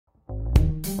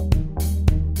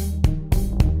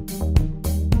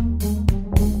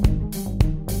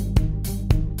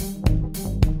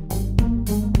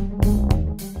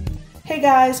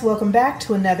Guys, welcome back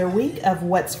to another week of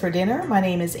What's for Dinner. My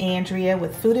name is Andrea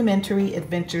with Foodimentary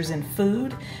Adventures in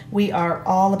Food. We are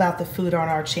all about the food on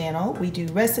our channel. We do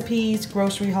recipes,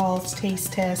 grocery hauls,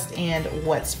 taste tests, and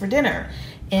What's for Dinner.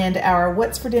 And our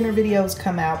What's for Dinner videos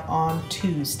come out on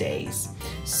Tuesdays.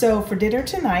 So for dinner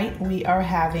tonight, we are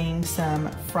having some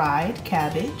fried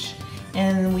cabbage,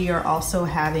 and we are also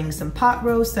having some pot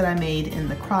roast that I made in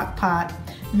the crock pot.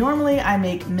 Normally I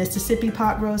make Mississippi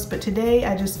pot roast, but today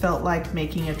I just felt like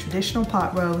making a traditional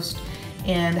pot roast.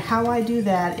 And how I do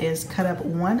that is cut up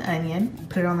one onion,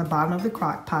 put it on the bottom of the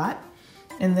crock pot,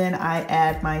 and then I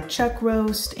add my chuck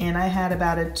roast, and I had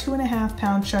about a 2.5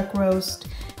 pound chuck roast,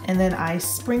 and then I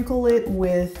sprinkle it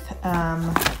with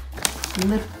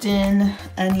Lipton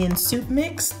onion soup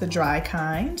mix, the dry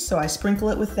kind. So I sprinkle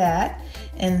it with that,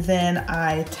 and then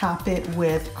I top it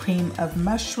with cream of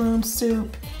mushroom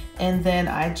soup, and then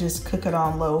I just cook it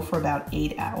on low for about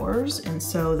 8 hours. And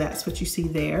so that's what you see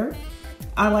there.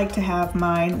 I like to have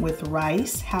mine with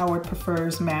rice. Howard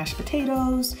prefers mashed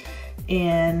potatoes,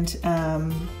 and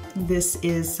this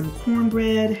is some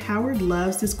cornbread. Howard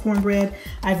loves this cornbread.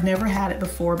 I've never had it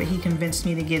before, but he convinced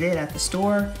me to get it at the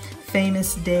store.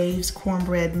 Famous Dave's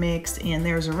cornbread mix, and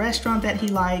there's a restaurant that he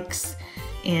likes,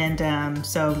 and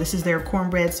so this is their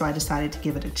cornbread, so I decided to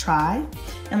give it a try.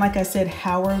 And like I said,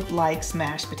 Howard likes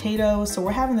mashed potatoes, so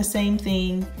we're having the same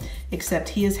thing, except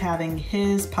he is having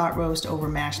his pot roast over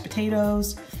mashed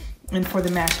potatoes. And for the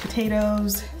mashed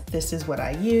potatoes, this is what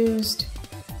I used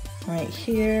right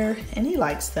here, and he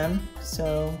likes them.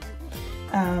 So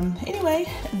anyway,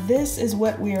 this is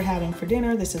what we are having for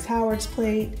dinner. This is Howard's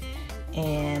plate,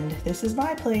 and this is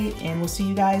my plate, and we'll see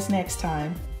you guys next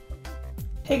time.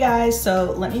 Hey guys,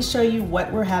 so let me show you what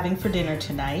we're having for dinner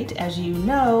tonight. As you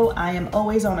know, I am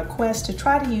always on a quest to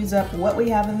try to use up what we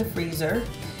have in the freezer,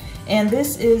 and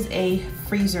this is a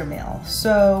freezer meal.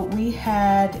 So we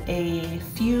had a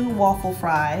few waffle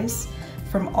fries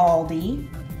from Aldi,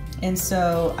 and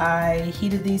so I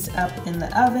heated these up in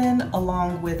the oven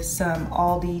along with some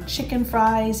Aldi chicken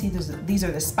fries. These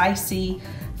are the spicy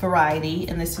variety,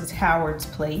 and this is Howard's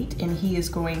plate, and he is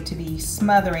going to be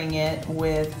smothering it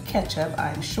with ketchup,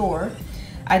 I'm sure.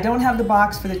 I don't have the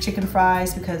box for the chicken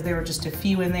fries because there were just a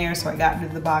few in there, so I got rid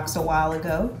of the box a while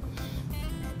ago.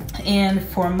 And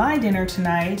for my dinner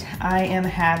tonight, I am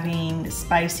having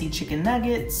spicy chicken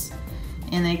nuggets,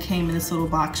 and they came in this little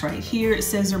box right here. It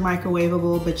says they're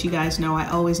microwavable, but you guys know I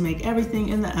always make everything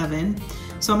in the oven.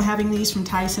 So I'm having these from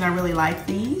Tyson. I really like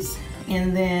these.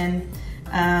 And then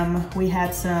we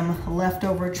had some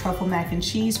leftover truffle mac and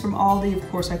cheese from Aldi.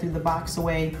 Of course, I threw the box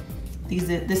away.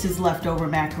 This is leftover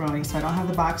macaroni, so I don't have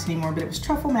the box anymore, but it was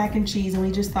truffle mac and cheese, and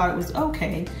we just thought it was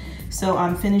okay. So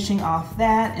I'm finishing off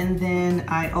that, and then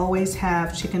I always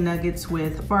have chicken nuggets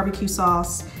with barbecue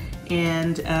sauce,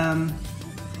 and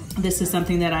this is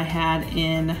something that I had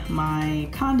in my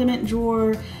condiment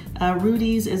drawer.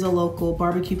 Rudy's is a local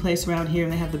barbecue place around here,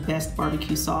 and they have the best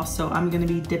barbecue sauce, so I'm gonna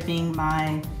be dipping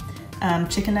my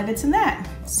chicken nuggets in that.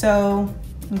 So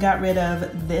we got rid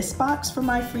of this box from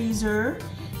my freezer,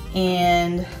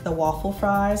 and the waffle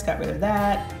fries, got rid of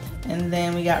that, and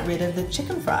then we got rid of the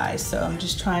chicken fries. So I'm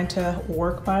just trying to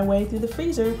work my way through the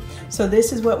freezer. So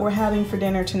this is what we're having for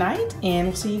dinner tonight, and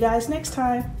we'll see you guys next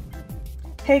time.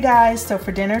 Hey guys, so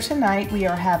for dinner tonight we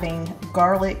are having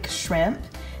garlic shrimp,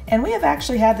 and we have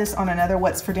actually had this on another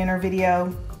What's for Dinner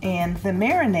video, and the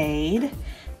marinade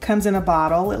comes in a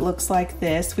bottle. It looks like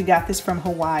this. We got this from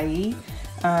Hawaii,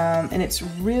 and it's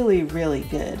really, really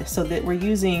good. So that we're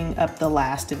using up the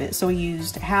last of it. So we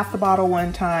used half the bottle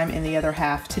one time and the other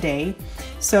half today.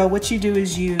 So what you do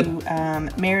is you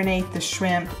marinate the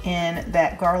shrimp in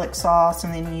that garlic sauce,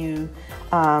 and then you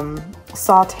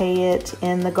saute it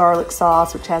in the garlic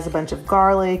sauce, which has a bunch of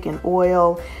garlic and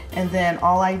oil. And then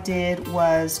all I did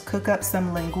was cook up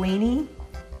some linguine,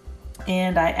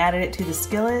 and I added it to the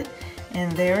skillet. And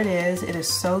there it is. It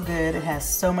is so good. It has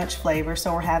so much flavor.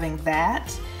 So we're having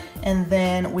that. And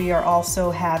then we are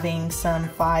also having some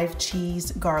 5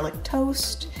 cheese garlic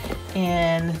toast.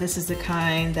 And this is the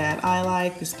kind that I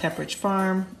like, this Pepperidge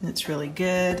Farm. It's really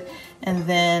good. And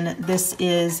then this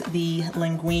is the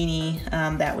linguine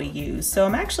that we use. So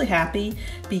I'm actually happy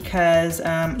because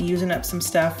using up some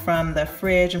stuff from the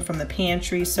fridge and from the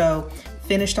pantry. So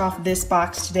finished off this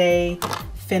box today,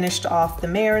 finished off the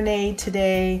marinade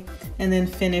today, and then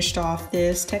finished off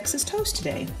this Texas toast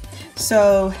today.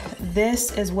 So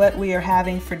this is what we are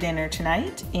having for dinner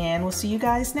tonight, and we'll see you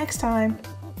guys next time.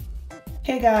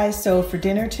 Hey guys, so for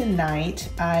dinner tonight,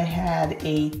 I had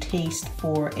a taste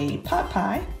for a pot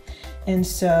pie. And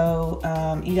so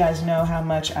you guys know how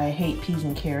much I hate peas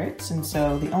and carrots, and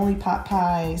so the only pot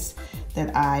pies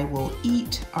that I will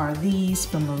eat are these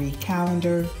from Marie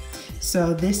Callender.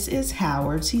 So this is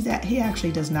Howard's. He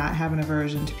actually does not have an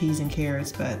aversion to peas and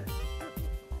carrots, but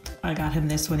I got him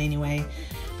this one anyway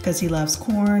because he loves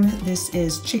corn. This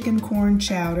is chicken corn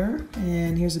chowder,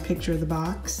 and here's a picture of the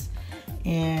box.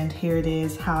 And here it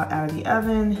is hot out of the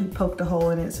oven. He poked a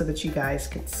hole in it so that you guys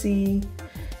could see.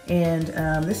 And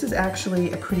this is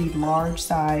actually a pretty large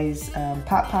size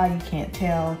pot pie, you can't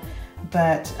tell,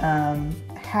 but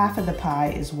half of the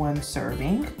pie is one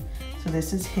serving. So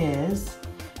this is his,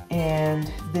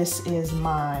 and this is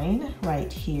mine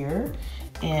right here.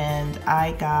 And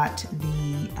I got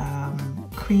the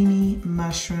creamy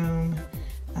mushroom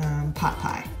pot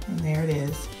pie, and there it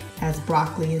is. Has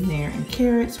broccoli in there and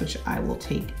carrots, which I will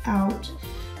take out.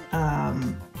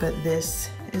 But this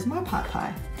is my pot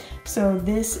pie. So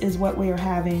this is what we are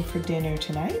having for dinner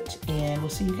tonight, and we'll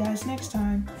see you guys next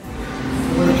time.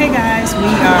 Hey guys, we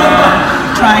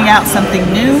are trying out something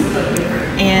new,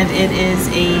 and it is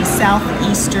a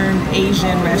Southeastern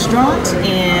Asian restaurant,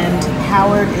 and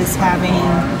Howard is having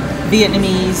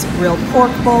Vietnamese grilled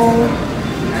pork bowl.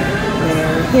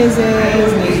 There his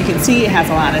is, and as you can see, it has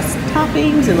a lot of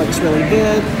toppings. It looks really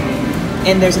good.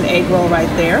 And there's an egg roll right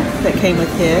there that came with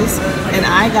his. And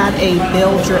I got a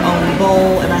build your own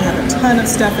bowl, and I have a ton of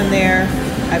stuff in there.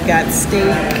 I've got steak,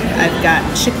 I've got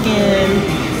chicken,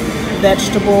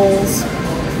 vegetables.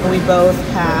 We both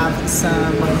have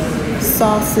some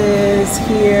sauces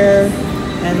here.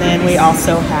 And then we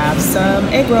also have some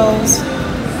egg rolls.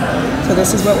 So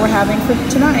this is what we're having for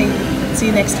tonight. See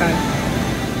you next time.